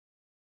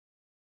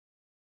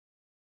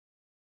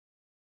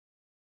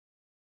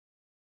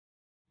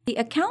The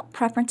Account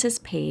Preferences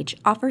page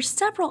offers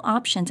several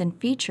options and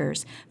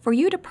features for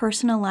you to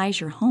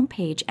personalize your home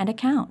page and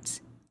accounts.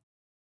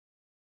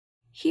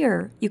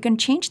 Here, you can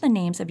change the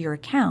names of your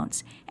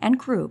accounts and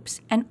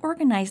groups and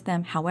organize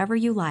them however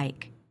you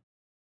like.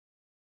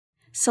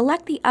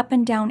 Select the up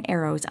and down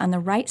arrows on the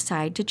right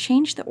side to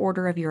change the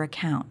order of your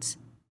accounts.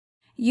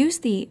 Use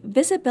the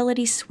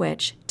Visibility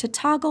switch to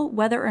toggle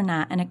whether or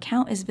not an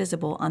account is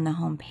visible on the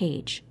home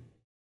page.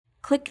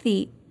 Click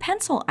the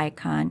pencil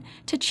icon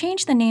to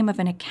change the name of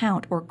an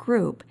account or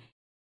group,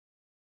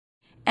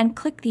 and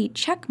click the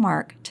check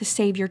mark to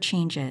save your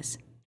changes.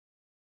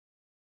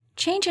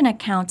 Change an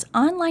account's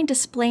online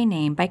display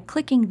name by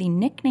clicking the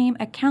Nickname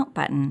Account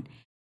button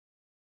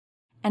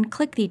and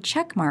click the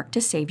check mark to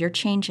save your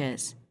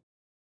changes.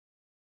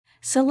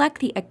 Select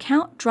the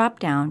Account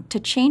drop-down to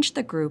change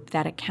the group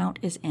that account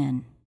is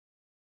in.